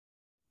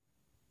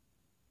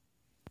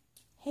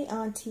Hey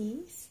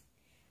aunties,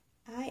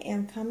 I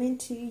am coming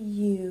to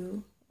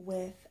you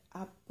with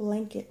a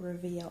blanket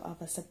reveal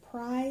of a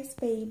surprise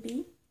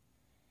baby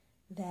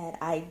that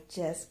I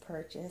just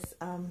purchased.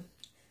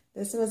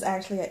 This was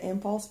actually an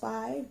impulse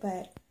buy,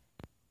 but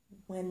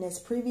when this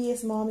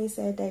previous mommy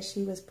said that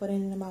she was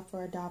putting him up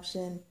for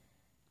adoption,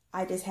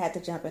 I just had to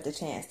jump at the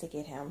chance to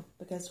get him,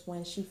 because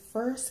when she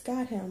first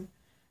got him,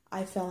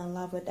 I fell in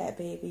love with that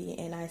baby,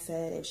 and I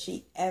said if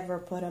she ever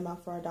put him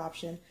up for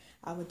adoption,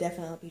 I would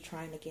definitely be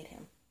trying to get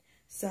him.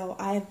 So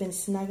I have been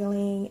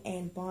snuggling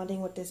and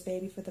bonding with this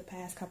baby for the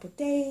past couple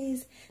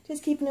days,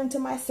 just keeping him to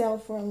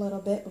myself for a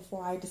little bit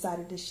before I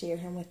decided to share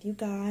him with you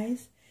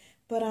guys.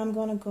 But I'm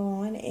going to go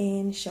on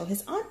and show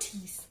his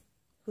aunties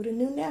who the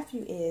new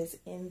nephew is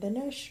in the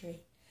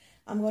nursery.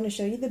 I'm going to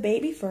show you the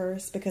baby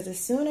first, because as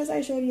soon as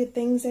I show you the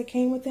things that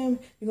came with him,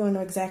 you're going to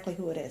know exactly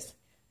who it is.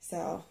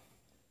 So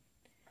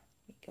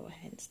go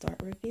ahead and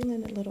start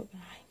revealing the little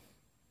guy.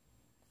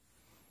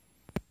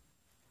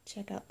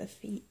 Check out the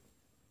feet.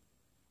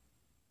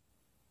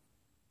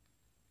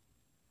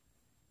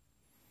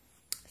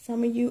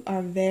 Some of you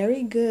are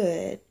very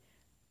good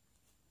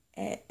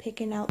at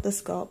picking out the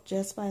sculpt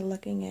just by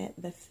looking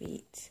at the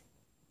feet.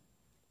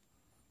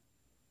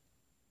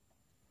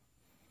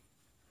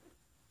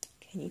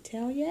 Can you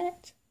tell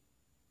yet?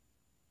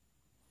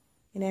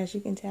 And as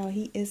you can tell,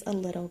 he is a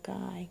little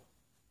guy.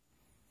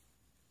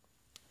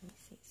 Let me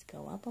see, let's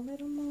go up a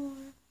little more.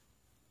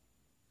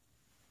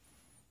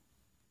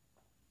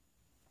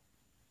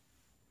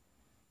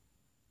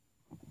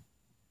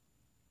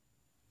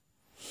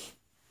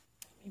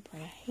 Let me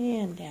bring a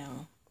hand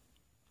down.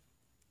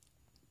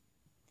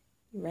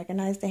 You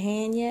recognize the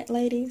hand yet,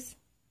 ladies?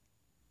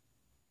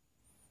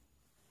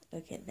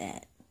 Look at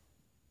that.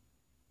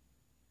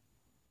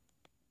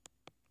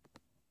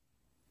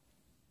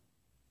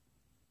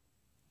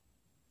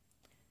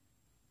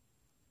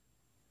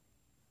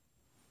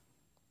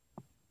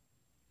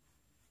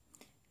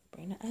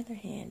 Bring the other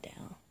hand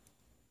down.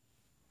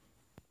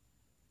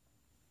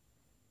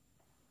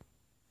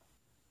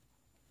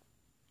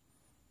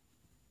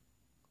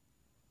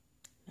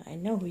 I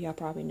know who y'all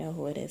probably know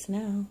who it is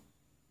now.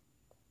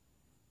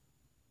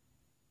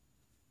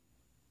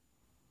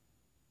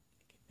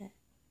 Look at that.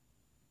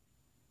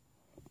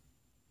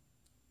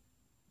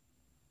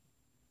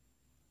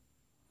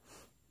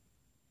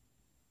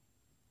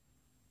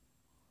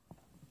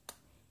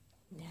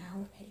 Now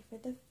we're ready for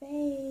the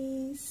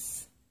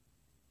face.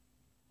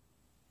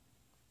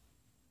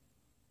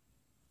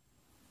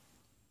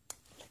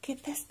 Look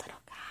at this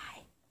little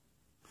guy.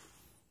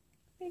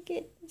 Look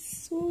at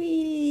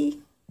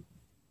sweetie.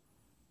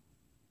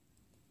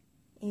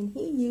 And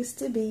he used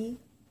to be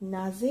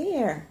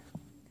Nazir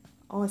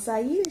on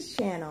Saeed's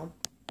channel,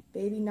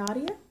 Baby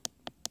Nadia.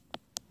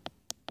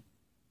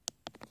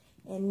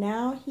 And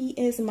now he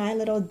is my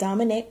little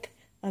Dominic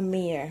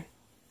Amir.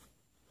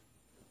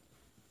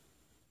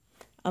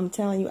 I'm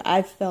telling you,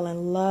 I fell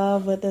in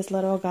love with this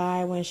little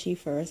guy when she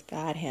first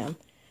got him.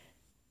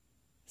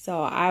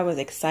 So I was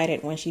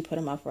excited when she put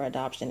him up for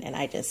adoption, and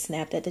I just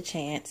snapped at the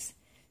chance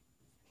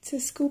to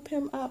scoop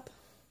him up.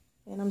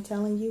 And I'm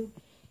telling you,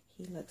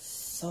 he looks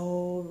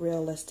so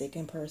realistic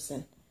in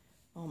person.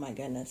 Oh my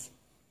goodness.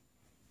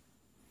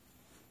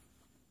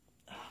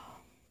 Oh,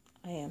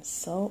 I am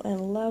so in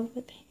love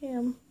with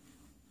him.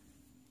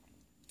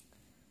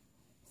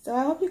 So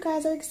I hope you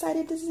guys are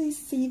excited to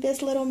see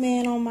this little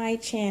man on my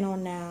channel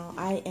now.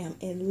 I am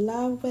in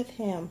love with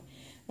him.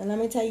 And let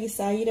me tell you,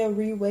 Saeeda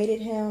re-weighted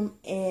him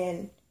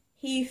and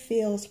he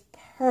feels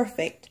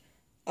perfect.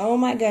 Oh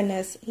my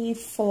goodness. He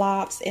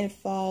flops and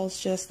falls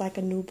just like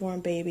a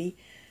newborn baby.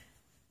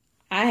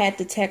 I had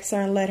to text her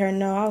and let her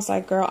know. I was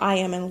like, girl, I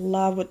am in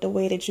love with the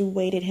way that you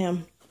weighted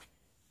him.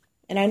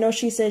 And I know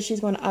she said she's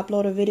going to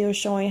upload a video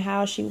showing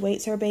how she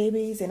weights her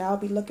babies, and I'll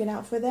be looking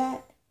out for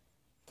that.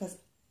 Because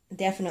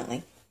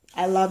definitely,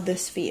 I love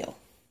this feel.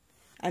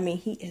 I mean,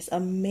 he is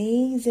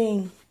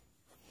amazing.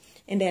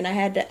 And then I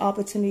had the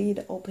opportunity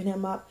to open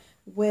him up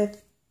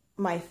with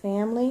my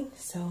family.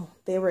 So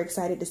they were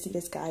excited to see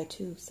this guy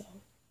too. So,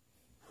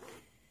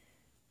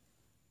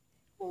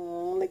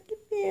 oh, look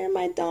at there,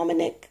 my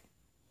Dominic.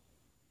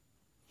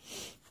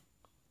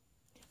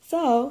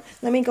 So,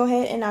 let me go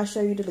ahead and I'll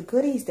show you the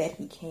goodies that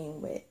he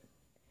came with.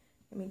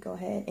 Let me go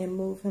ahead and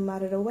move him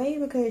out of the way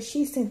because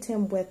she sent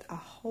him with a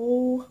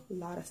whole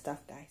lot of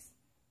stuff, guys.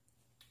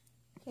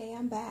 Okay,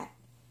 I'm back.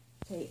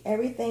 Okay,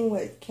 everything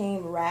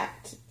came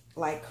wrapped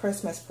like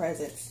Christmas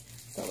presents,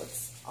 so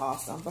it's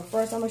awesome. But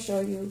first, I'm going to show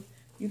you,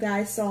 you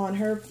guys saw in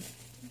her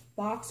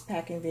box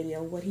packing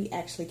video what he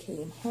actually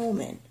came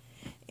home in.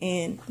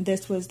 And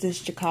this was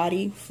this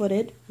jacquardi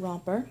footed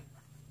romper.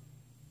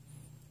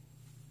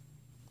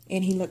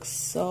 And he looks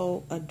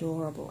so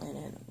adorable in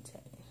it, let me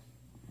tell you.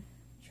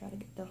 Try to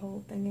get the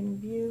whole thing in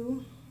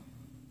view.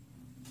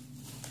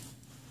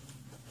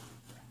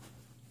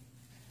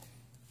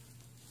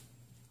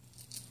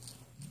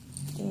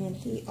 And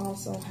he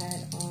also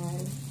had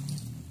on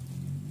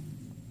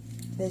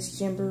this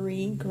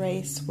gymboree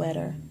gray sweater.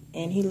 sweater,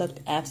 and he looked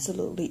absolutely adorable in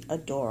it, guys. I mean, he looks so adorable in it. Let me see if I can get the whole thing in view. And he also had on this gymboree gray sweater, and he looked absolutely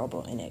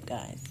adorable in it,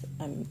 guys.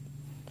 I mean, he looks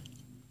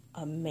so adorable in it. And he looked absolutely adorable in it.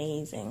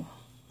 amazing.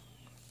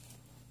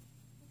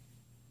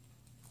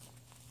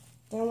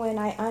 And when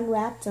I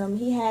unwrapped him,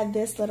 he had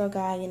this little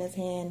guy in his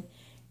hand,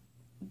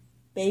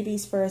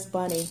 baby's first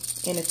bunny,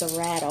 and it's a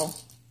rattle.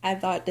 I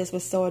thought this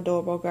was so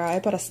adorable, girl. I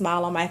put a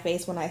smile on my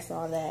face when I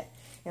saw that.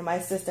 And my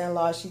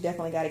sister-in-law, she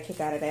definitely got a kick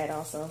out of that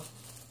also.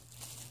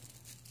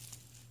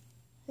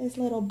 His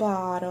little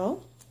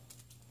bottle.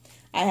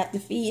 I have to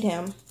feed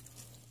him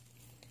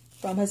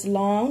from his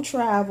long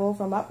travel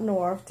from up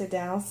north to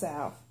down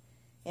south.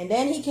 And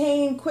then he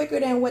came quicker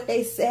than what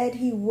they said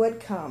he would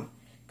come.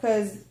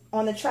 Because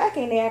on the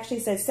tracking, they actually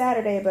said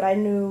Saturday, but I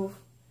knew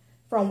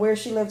from where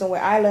she lives and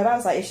where I live, I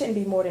was like, it shouldn't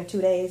be more than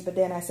 2 days. But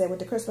then I said, with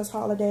the Christmas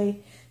holiday,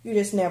 you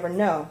just never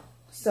know.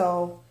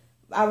 So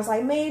I was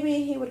like,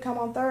 maybe he would come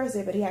on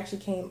Thursday, but he actually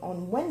came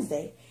on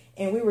Wednesday.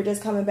 And we were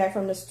just coming back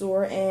from the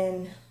store,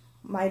 and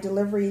my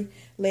delivery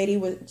lady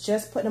was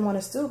just putting him on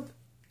a stoop.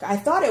 I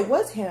thought it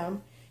was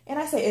him. And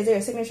I said, is there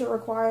a signature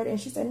required? And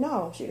she said,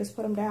 no. She just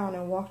put him down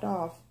and walked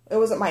off. It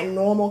wasn't my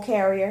normal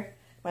carrier.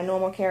 My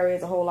normal carrier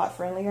is a whole lot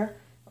friendlier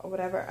or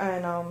whatever.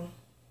 And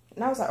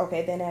I was like,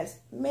 okay, then that's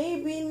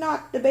maybe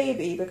not the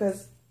baby,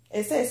 because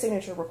it says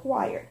signature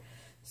required.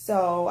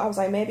 So I was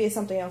like, maybe it's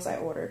something else I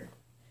ordered.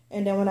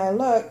 And then when I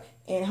looked,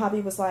 and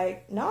hubby was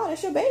like, no,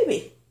 that's your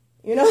baby.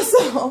 You know,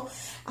 so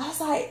I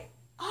was like,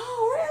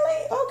 oh,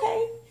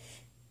 really?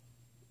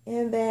 Okay.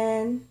 And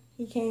then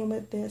he came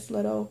with this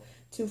little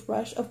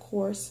toothbrush, of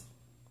course,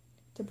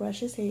 to brush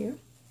his hair.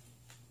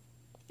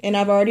 And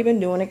I've already been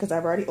doing it because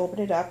I've already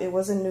opened it up. It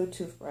was a new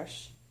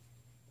toothbrush.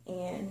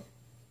 And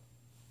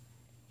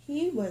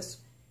he was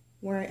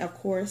wearing, of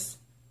course,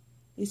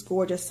 these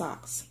gorgeous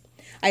socks.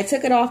 I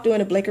took it off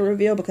doing a blanket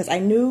reveal because I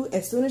knew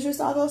as soon as you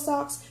saw those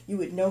socks, you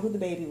would know who the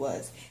baby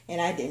was.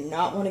 And I did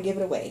not want to give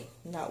it away.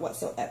 Not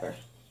whatsoever.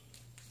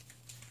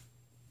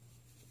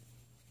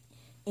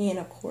 And,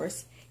 of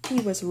course,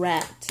 he was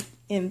wrapped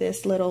in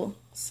this little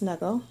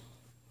snuggle.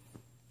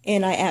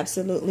 And I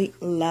absolutely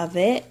love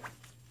it.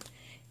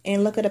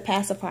 And look at the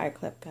pacifier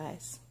clip,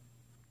 guys.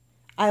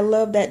 I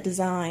love that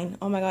design.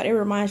 Oh my God, it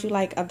reminds you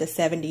like of the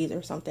 70s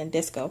or something,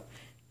 disco.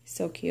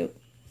 So cute.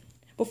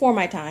 Before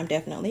my time,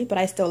 definitely, but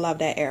I still love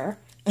that era.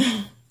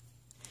 And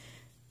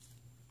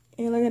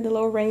look at the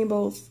little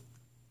rainbows.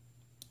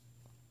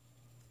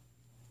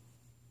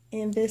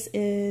 And this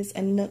is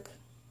a Nook.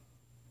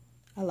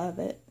 I love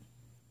it.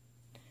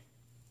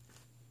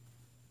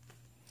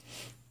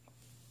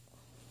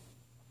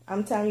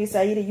 I'm telling you,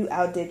 Saida, you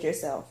outdid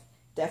yourself.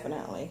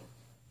 Definitely.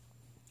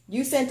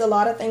 You sent a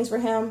lot of things for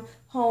him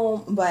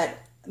home, but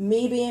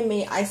me being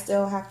me, I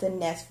still have to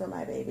nest for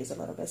my babies a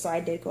little bit. So I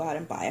did go out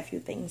and buy a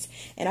few things,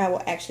 and I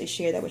will actually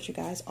share that with you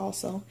guys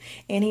also.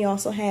 And he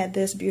also had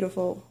this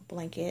beautiful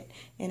blanket,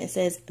 and it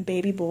says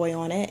baby boy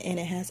on it, and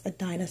it has a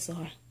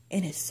dinosaur,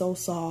 and it's so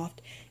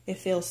soft. It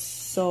feels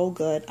so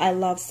good. I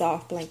love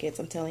soft blankets,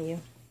 I'm telling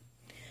you.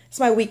 It's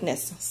my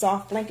weakness.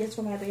 Soft blankets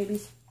for my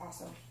babies,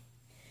 awesome.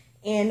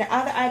 And the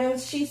other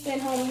items she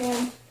sent home to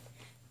him,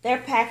 they're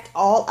packed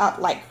all up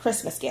like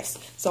Christmas gifts.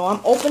 So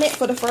I'm opening it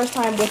for the first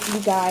time with you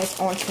guys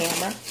on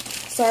camera.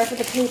 Sorry for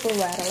the paper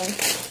rattling.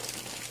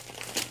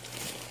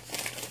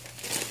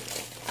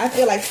 I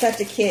feel like such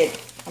a kid,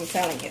 I'm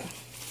telling you.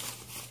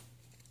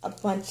 A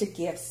bunch of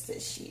gifts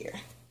this year.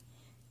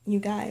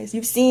 You guys,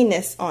 you've seen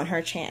this on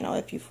her channel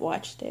if you've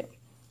watched it.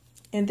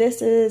 And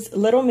this is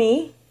Little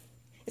Me.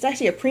 It's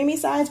actually a preemie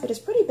size, but it's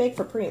pretty big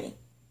for preemie.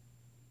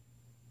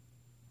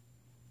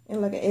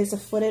 And look, it's a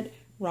footed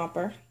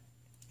romper.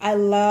 I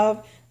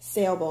love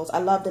sailboats. I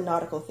love the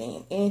nautical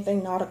theme.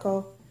 Anything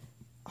nautical,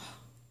 oh,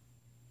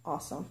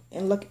 awesome.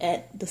 And look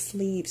at the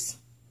sleeves.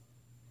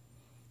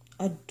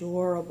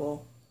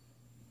 Adorable.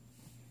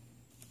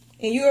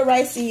 And you were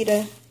right,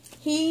 Cedar.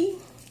 He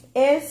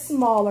is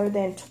smaller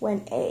than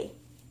Twin A.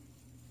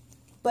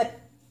 But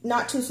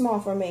not too small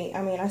for me.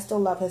 I mean, I still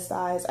love his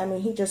size. I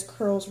mean, he just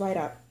curls right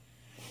up.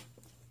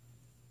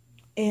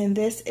 And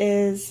this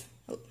is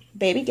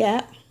Baby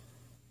Gap.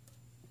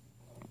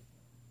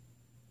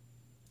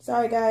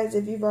 Sorry guys,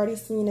 if you've already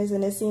seen this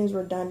and it seems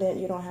redundant,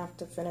 you don't have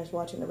to finish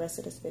watching the rest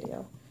of this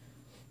video.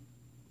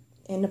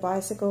 And the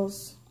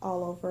bicycles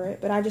all over it.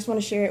 But I just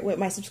want to share it with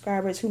my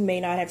subscribers who may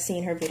not have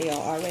seen her video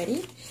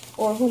already,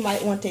 or who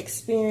might want to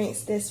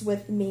experience this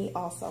with me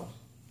also,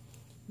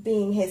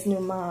 being his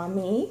new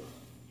mommy.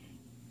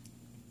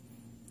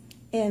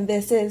 And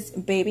this is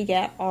Baby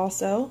Gap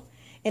also.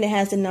 And it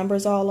has the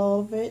numbers all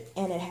over it.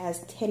 And it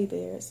has teddy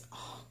bears.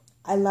 Oh,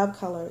 I love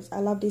colors. I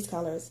love these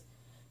colors.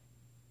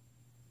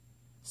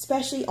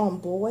 Especially on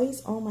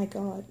boys. Oh my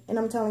God. And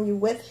I'm telling you,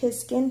 with his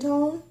skin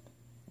tone,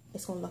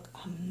 it's going to look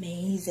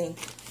amazing.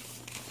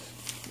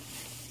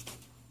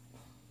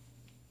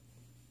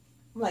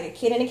 I'm like a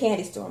kid in a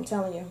candy store, I'm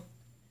telling you.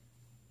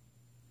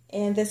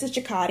 And this is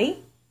Jacquardi.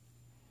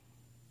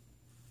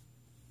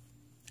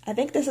 I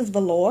think this is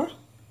velour.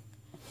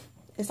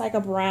 It's like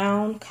a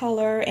brown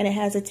color, and it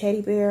has a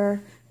teddy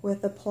bear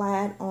with a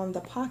plaid on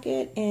the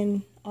pocket,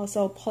 and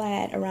also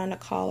plaid around the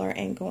collar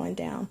and going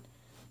down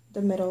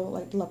the middle,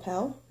 like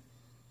lapel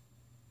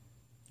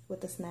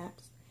with the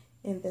snaps.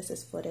 And this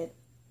is footed.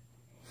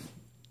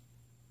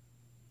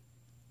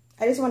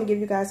 I just want to give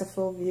you guys a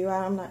full view.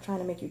 I'm not trying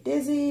to make you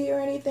dizzy or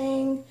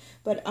anything,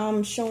 but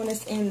I'm showing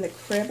this in the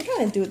crib. I'm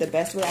trying to do it the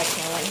best way I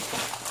can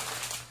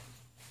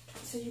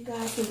so you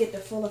guys can get the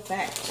full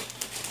effect.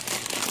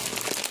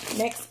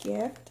 Next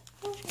gift.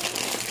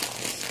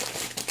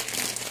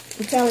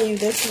 I'm telling you,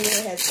 this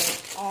year has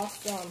been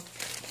awesome,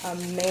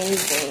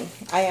 amazing.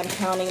 I am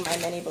counting my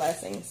many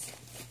blessings.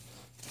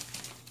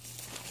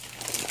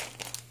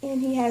 And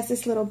he has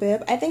this little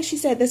bib. I think she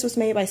said this was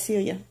made by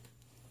Celia.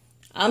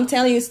 I'm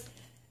telling you,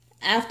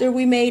 after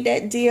we made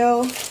that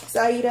deal,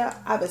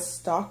 Saida, I was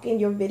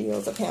stalking your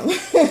videos of him.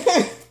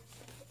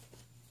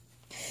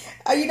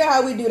 You know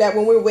how we do that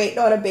when we're waiting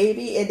on a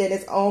baby and then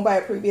it's owned by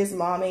a previous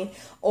mommy,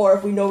 or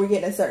if we know we're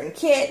getting a certain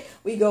kit,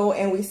 we go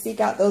and we seek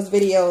out those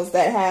videos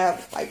that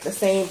have like the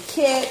same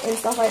kit and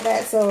stuff like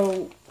that,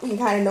 so we can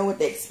kind of know what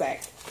to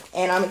expect.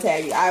 And I'm gonna tell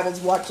you, I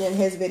was watching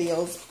his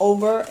videos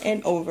over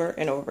and over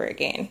and over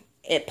again.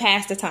 It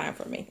passed the time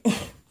for me.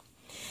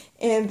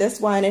 And this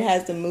one, it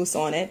has the moose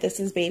on it. This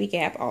is Baby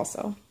Gap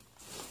also.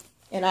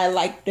 And I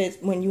liked it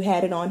when you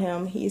had it on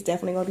him. He's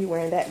definitely going to be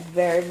wearing that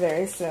very,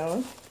 very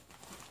soon.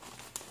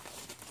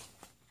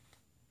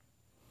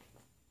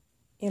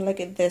 And look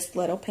at this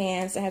little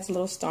pants. It has a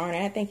little star in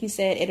it. I think you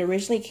said it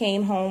originally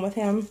came home with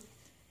him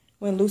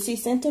when Lucy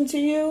sent him to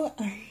you.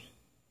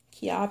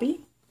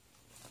 Kiabi.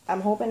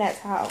 I'm hoping that's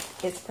how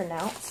it's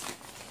pronounced.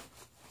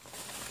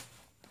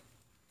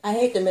 I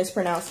hate to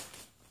mispronounce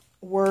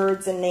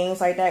words and names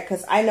like that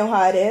because I know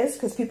how it is,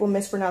 because people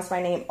mispronounce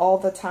my name all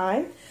the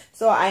time.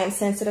 So I am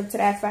sensitive to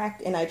that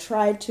fact, and I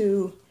try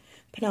to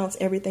pronounce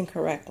everything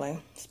correctly,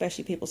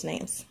 especially people's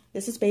names.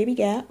 This is Baby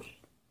Gap,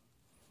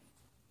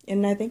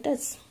 and I think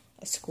that's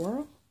a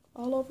squirrel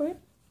all over it.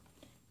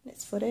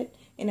 It's footed,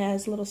 and it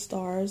has little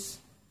stars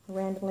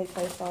randomly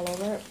placed all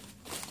over it.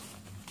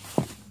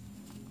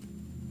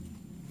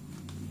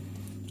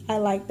 I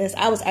like this.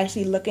 I was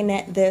actually looking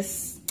at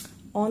this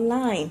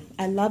online.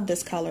 I love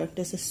this color.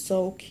 This is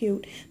so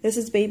cute. This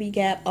is Baby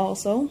Gap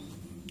also.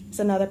 It's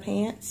another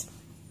pants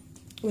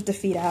with the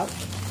feet out.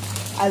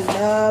 I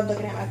love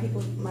looking at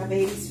my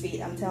baby's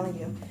feet. I'm telling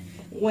you.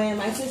 When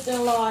my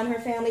sister-in-law and her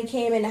family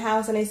came in the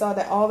house and they saw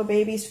that all the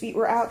baby's feet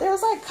were out, they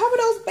was like, cover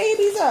those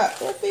babies up.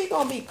 Their feet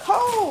gonna be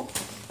cold.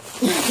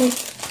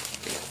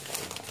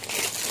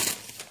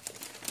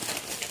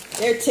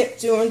 They're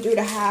tiptoeing through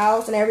the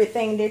house and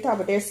everything. They're talking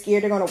about they're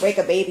scared they're gonna wake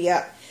a baby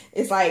up.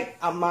 It's like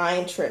a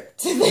mind trip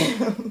to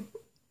them.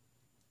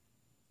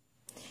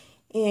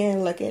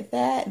 And look at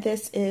that.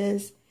 This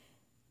is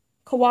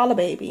Koala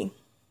Baby.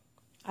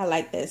 I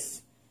like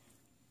this.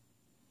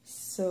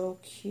 So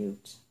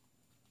cute.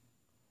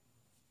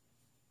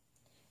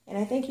 And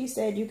I think you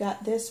said you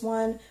got this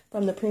one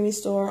from the Preemie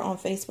store on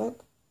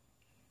Facebook.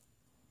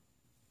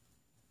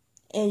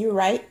 And you're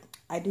right.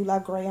 I do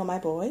love gray on my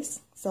boys.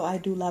 So I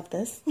do love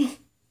this.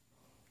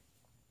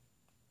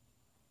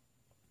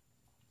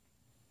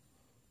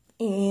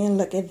 And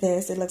look at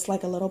this. It looks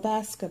like a little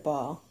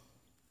basketball.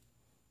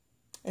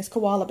 It's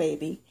Koala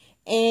Baby.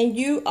 And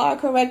you are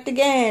correct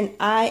again.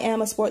 I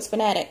am a sports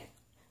fanatic.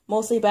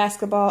 Mostly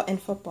basketball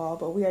and football,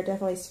 but we are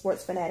definitely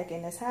sports fanatic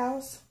in this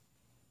house.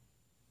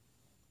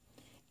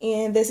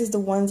 And this is the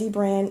onesie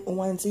brand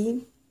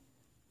onesie.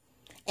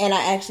 And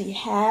I actually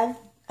have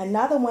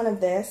another one of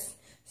this,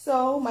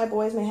 so my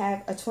boys may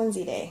have a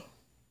twinsie day.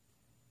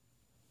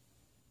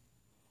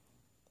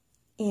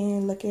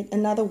 And look at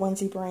another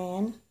onesie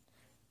brand.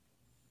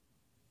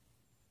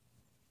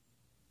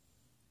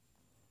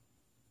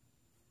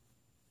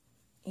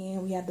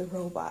 And we have the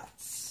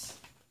robots.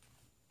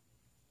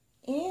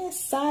 And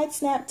side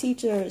snap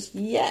teachers.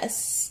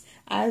 Yes.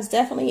 I was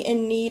definitely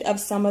in need of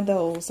some of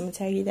those. I'm going to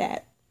tell you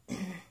that.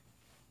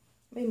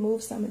 Let me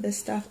move some of this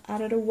stuff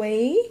out of the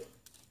way.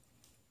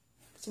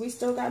 So we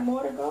still got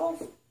more to go.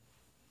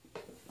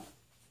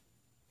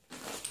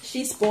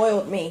 She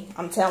spoiled me.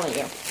 I'm telling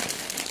you.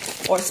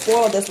 Or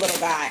spoiled this little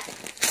guy.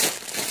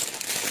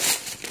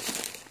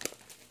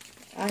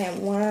 I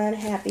am one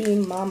happy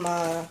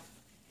mama.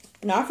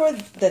 Not for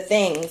the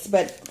things,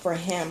 but for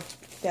him,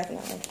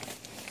 definitely.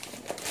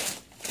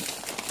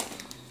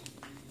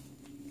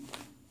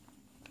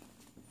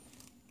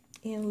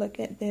 And look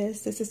at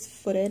this. This is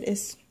footed.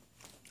 It's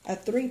a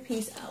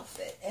 3-piece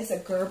outfit. It's a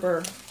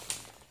Gerber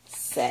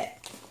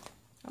set.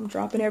 I'm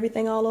dropping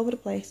everything all over the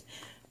place.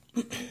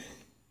 And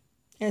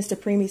it's the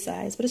preemie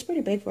size, but it's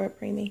pretty big for a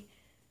preemie.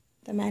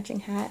 The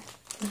matching hat.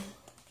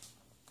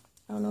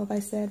 I don't know if I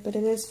said, but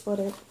it is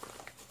footed.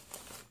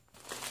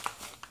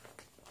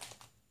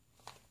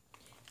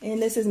 And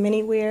this is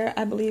mini wear.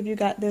 I believe you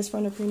got this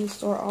from the Preemie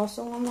store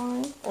also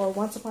online. Or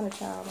Once Upon a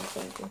Child, I'm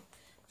thinking. I'm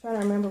trying to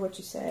remember what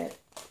you said.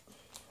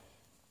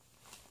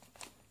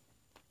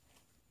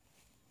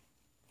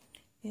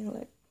 And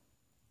look.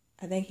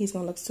 I think he's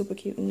going to look super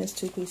cute in this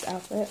 2-piece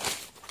outfit.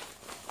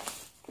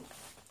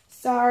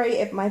 Sorry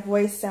if my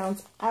voice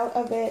sounds out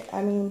of it.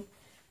 I mean,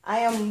 I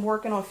am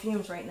working on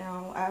fumes right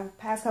now.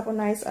 Past couple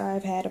nights,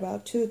 I've had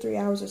about 2 or 3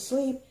 hours of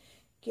sleep.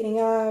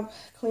 Getting up,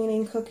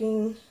 cleaning,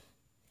 cooking.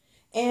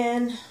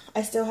 And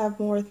I still have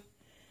more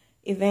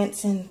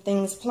events and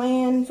things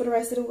planned for the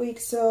rest of the week,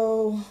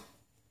 so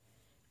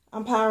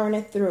I'm powering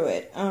it through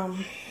it.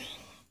 And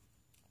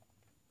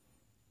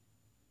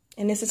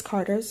this is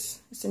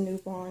Carter's. It's a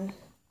newborn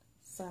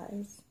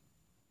size.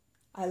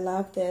 I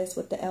love this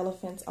with the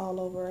elephants all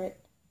over it.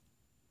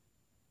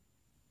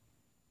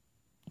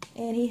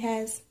 And he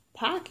has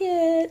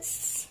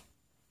pockets.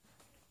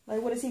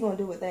 Like, what is he going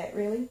to do with that,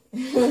 really?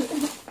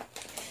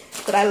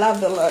 But I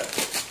love the look.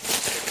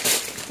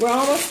 We're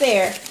almost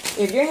there.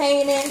 If you're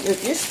hanging in,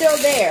 if you're still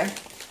there,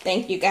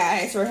 thank you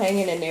guys for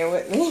hanging in there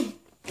with me.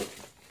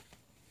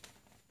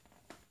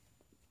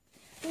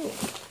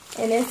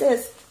 And this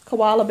is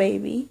Koala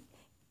Baby.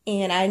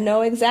 And I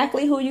know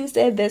exactly who you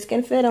said this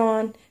can fit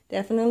on.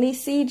 Definitely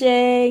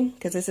CJ,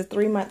 because it's a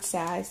 3-month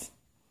size.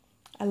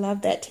 I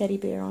love that teddy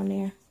bear on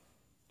there.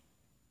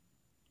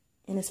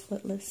 And it's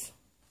footless.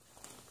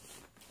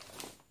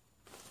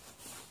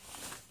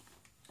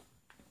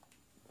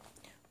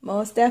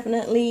 Most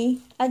definitely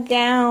a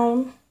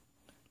gown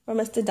for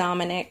Mr.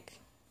 Dominic.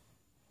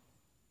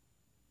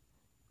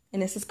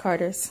 And this is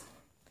Carter's.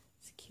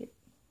 It's cute.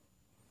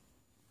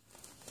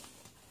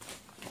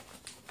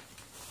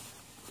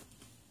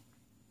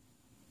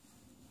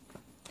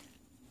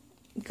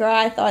 Girl,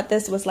 I thought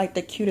this was like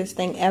the cutest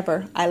thing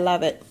ever. I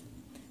love it.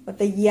 With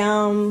the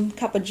Yum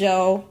Cup of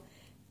Joe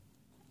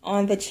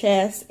on the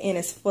chest, and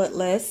it's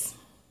footless.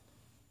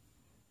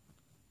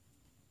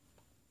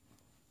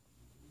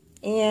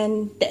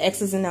 And the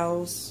X's and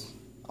O's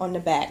on the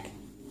back.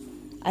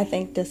 I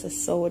think this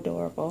is so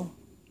adorable.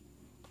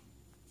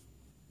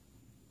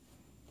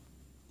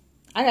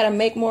 I gotta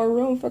make more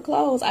room for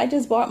clothes. I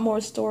just bought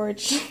more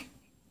storage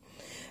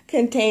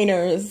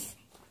containers.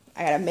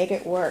 I gotta make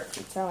it work,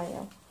 I'm telling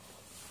you.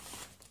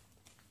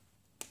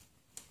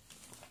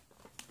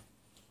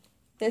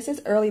 This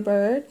is Early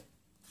Bird.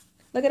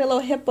 Look at a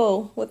little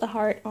hippo with a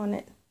heart on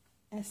it.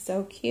 That's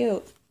so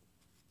cute.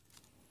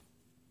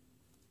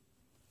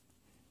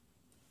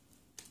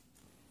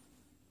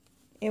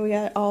 And we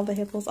got all the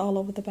hippos all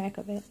over the back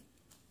of it.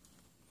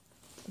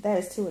 That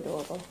is too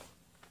adorable.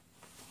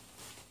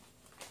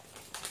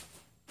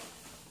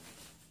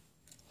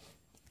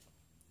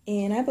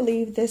 And I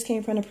believe this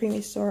came from the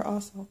Preemie store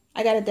also.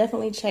 I gotta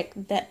definitely check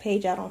that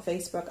page out on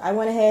Facebook. I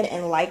went ahead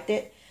and liked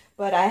it,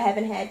 but I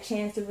haven't had a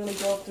chance to really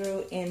go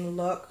through and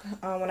look.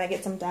 When I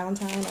get some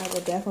downtime, I will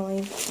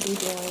definitely be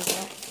doing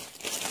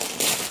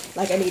that.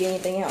 Like I need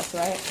anything else,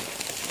 right?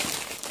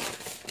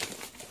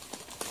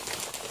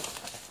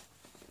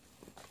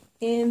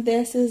 And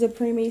this is a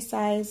Preemie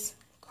size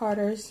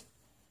Carter's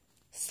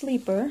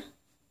sleeper.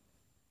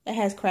 It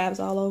has crabs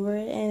all over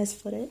it and it's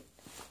footed.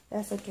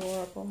 That's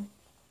adorable.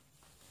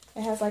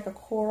 It has like a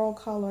coral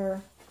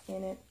color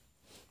in it.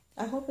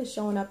 I hope it's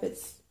showing up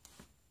its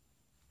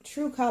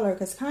true color,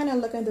 because kind of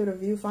looking through the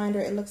viewfinder,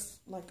 it looks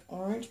like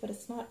orange, but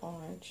it's not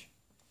orange.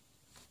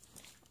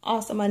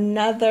 Awesome.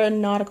 Another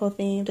nautical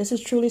theme. This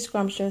is truly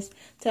scrumptious. I'm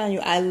telling you,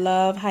 I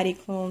love Heidi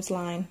Klum's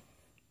line.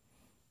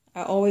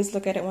 I always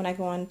look at it when I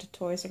go into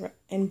Toys R Us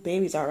and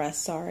Babies R Us,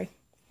 sorry.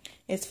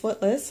 It's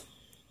footless.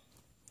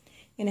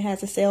 And it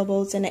has the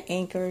sailboats and the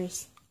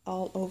anchors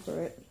all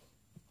over it.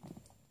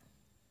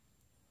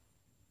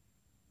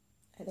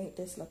 I think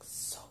this looks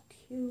so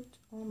cute.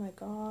 Oh my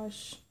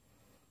gosh.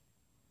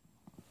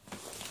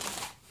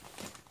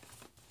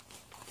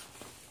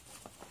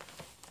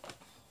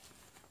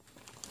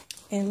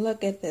 And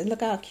look at this. Look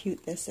how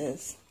cute this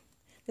is.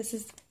 This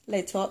is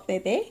Le Top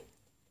Bébé.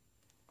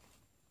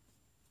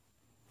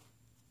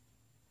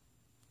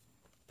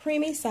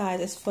 Preemie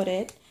size is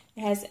footed.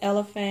 It has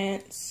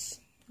elephants.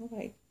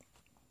 Okay.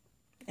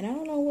 And I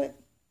don't know what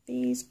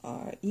these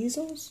are.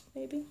 Easels,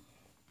 maybe?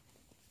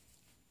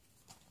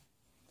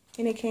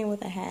 And it came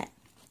with a hat.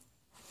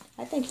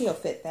 I think he'll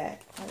fit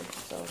that. That is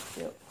so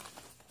cute.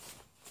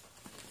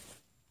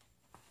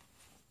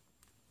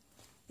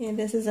 And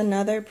this is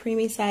another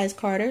Preemie size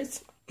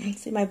Carter's.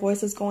 See, my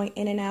voice is going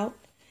in and out.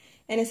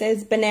 And it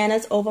says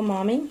Bananas Over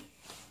Mommy.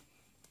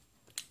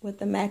 With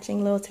the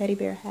matching little teddy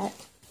bear hat.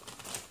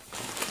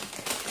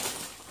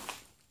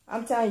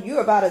 I'm telling you,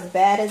 you're about as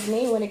bad as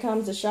me when it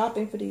comes to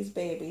shopping for these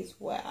babies.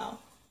 Wow.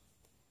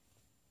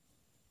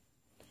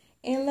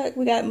 And look,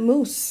 we got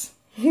moose.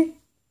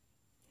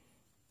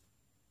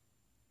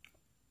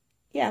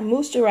 Yeah,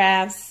 moose,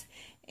 giraffes,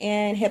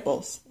 and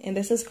hippos. And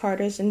this is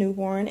Carter's, a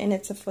newborn, and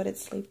it's a footed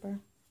sleeper.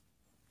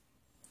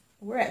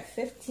 We're at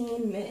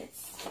 15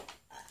 minutes.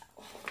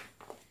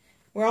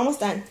 We're almost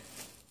done.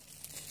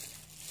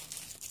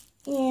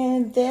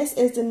 And this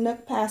is the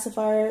Nook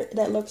pacifier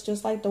that looks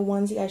just like the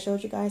onesie I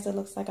showed you guys. That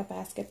looks like a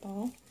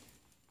basketball.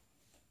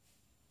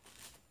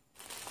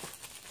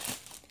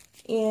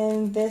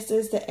 And this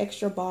is the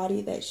extra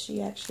body that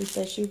she actually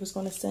said she was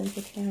going to send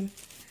with him.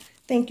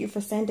 Thank you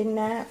for sending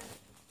that.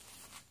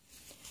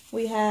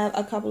 We have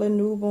a couple of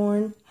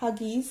newborn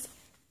Huggies,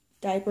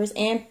 diapers,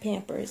 and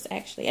Pampers,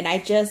 actually. And I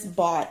just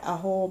bought a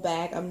whole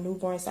bag of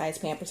newborn size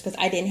Pampers because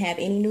I didn't have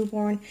any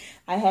newborn.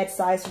 I had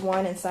size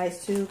 1 and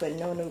size 2, but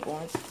no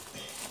newborns.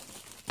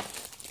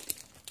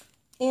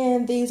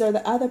 And these are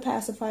the other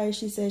pacifiers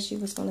she said she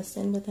was going to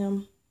send with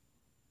him.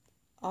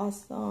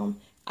 Awesome.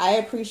 I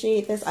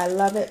appreciate this. I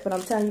love it, but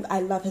I'm telling you,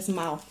 I love his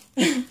mouth.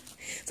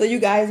 So you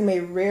guys may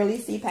rarely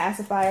see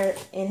pacifier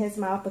in his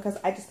mouth because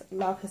I just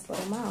love his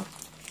little mouth.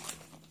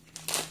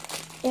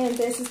 And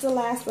this is the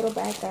last little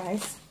bag,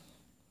 guys.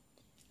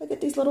 Look at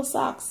these little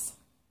socks.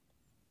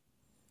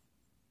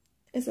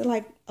 Is it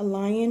like a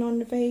lion on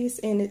the face?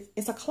 And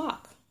it's a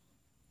clock.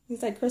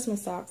 These like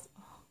Christmas socks.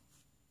 Oh,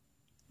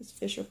 it's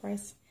Fisher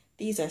Price.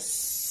 These are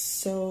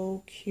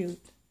so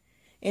cute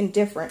and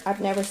different.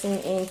 I've never seen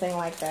anything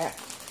like that.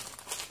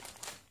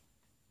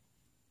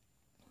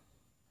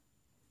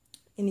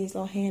 And these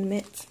little hand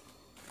mitts.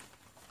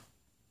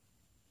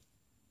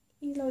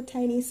 These little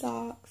tiny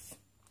socks.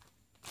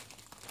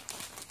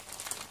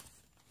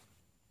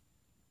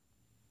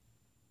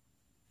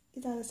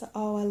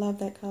 Oh, I love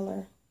that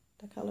color.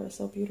 The color is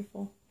so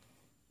beautiful.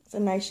 It's a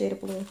nice shade of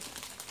blue.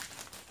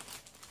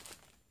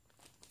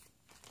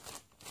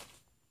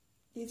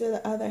 These are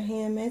the other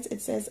hand mitts.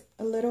 It says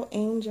a little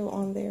angel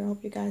on there. I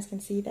hope you guys can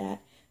see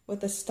that.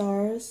 With the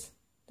stars.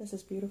 This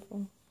is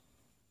beautiful.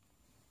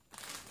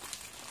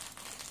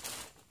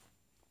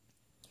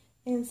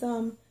 And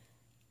some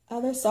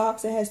other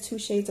socks. It has 2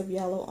 shades of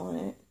yellow on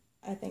it.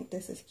 I think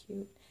this is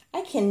cute.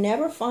 I can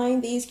never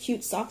find these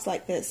cute socks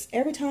like this.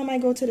 Every time I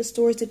go to the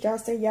stores that y'all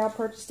say y'all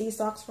purchase these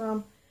socks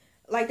from,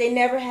 like they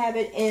never have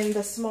it in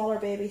the smaller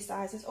baby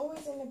size. It's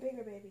always in the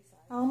bigger baby size.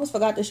 I almost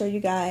forgot to show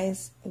you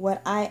guys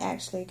what I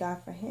actually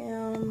got for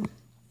him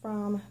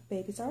from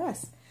Babies R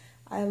Us.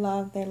 I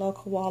love their little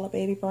koala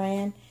baby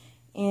brand.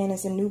 And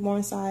it's a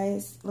newborn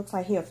size. Looks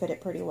like he'll fit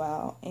it pretty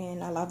well.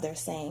 And I love their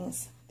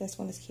sayings. This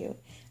one is cute.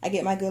 I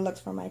get my good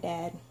looks from my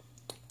dad.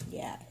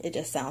 Yeah, it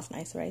just sounds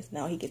nice, right?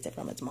 No, he gets it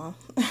from his mom.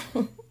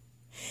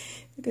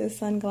 Look at the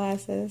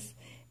sunglasses.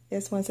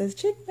 This one says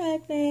chick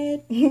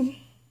magnet.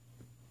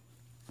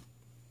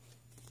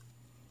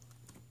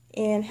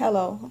 And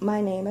hello,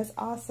 my name is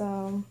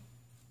Awesome.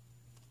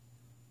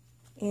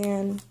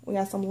 And we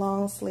got some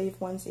long sleeve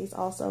onesies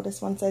also.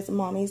 This one says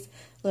Mommy's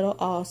Little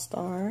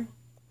All-Star.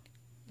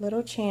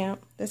 Little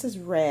Champ. This is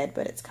red,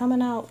 but it's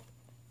coming out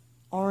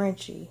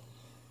orangey.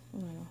 I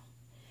don't know.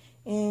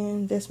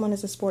 And this one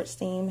is a sports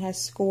theme.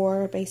 Has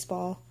score,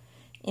 baseball,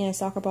 and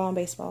soccer ball and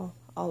baseball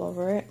all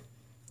over it.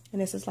 And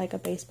this is like a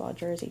baseball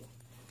jersey.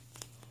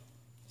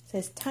 It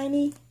says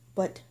tiny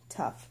but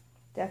tough.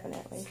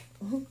 Definitely.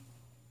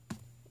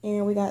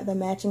 And we got the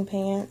matching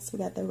pants. We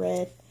got the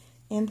red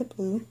and the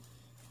blue.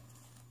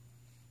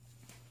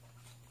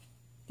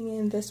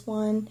 And this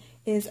one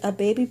is a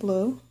baby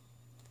blue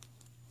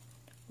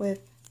with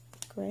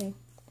gray.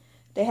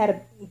 They had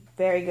a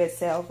very good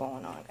sale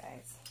going on,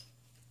 guys.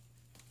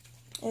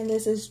 And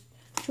this is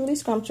Truly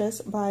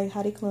Scrumptious by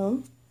Heidi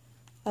Klum.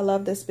 I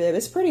love this bib.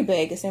 It's pretty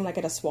big. It seemed like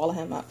it'll swallow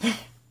him up.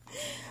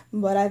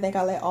 But I think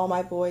I'll let all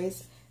my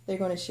boys, they're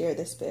going to share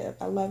this bib.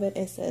 I love it.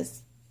 It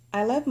says,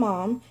 I love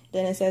mom.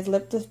 Then it says,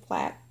 lip to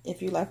flap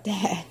if you love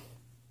dad.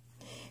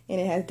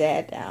 And it has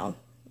dad down.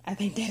 I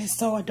think that is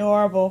so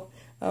adorable.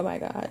 Oh my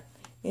God.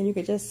 And you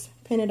could just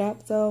pin it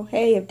up. So,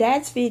 hey, if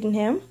dad's feeding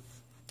him,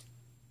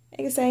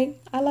 they can say,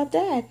 I love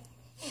dad.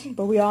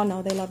 But we all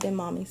know they love their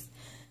mommies.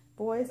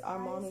 Boys are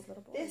mommies'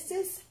 little boys. This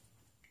is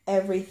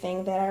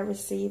everything that I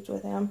received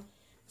with him.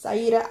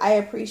 Saida, I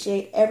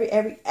appreciate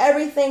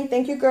everything.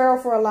 Thank you,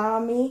 girl, for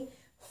allowing me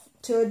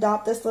to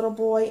adopt this little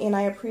boy. And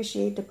I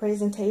appreciate the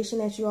presentation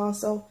that you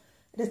also,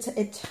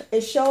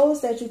 it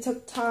shows that you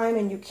took time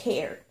and you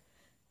cared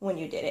when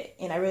you did it.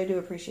 And I really do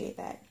appreciate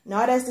that.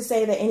 Not as to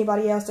say that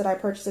anybody else that I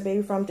purchased a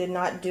baby from did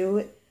not do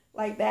it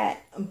like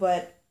that.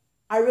 But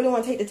I really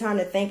want to take the time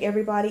to thank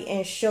everybody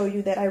and show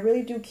you that I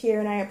really do care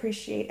and I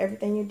appreciate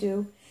everything you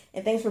do.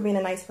 And thanks for being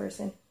a nice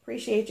person.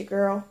 Appreciate you,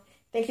 girl.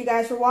 Thank you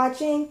guys for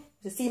watching.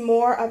 To see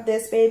more of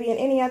this baby and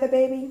any other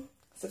baby,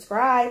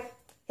 subscribe.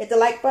 Hit the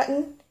like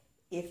button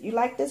if you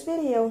like this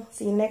video.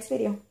 See you next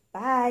video.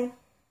 Bye.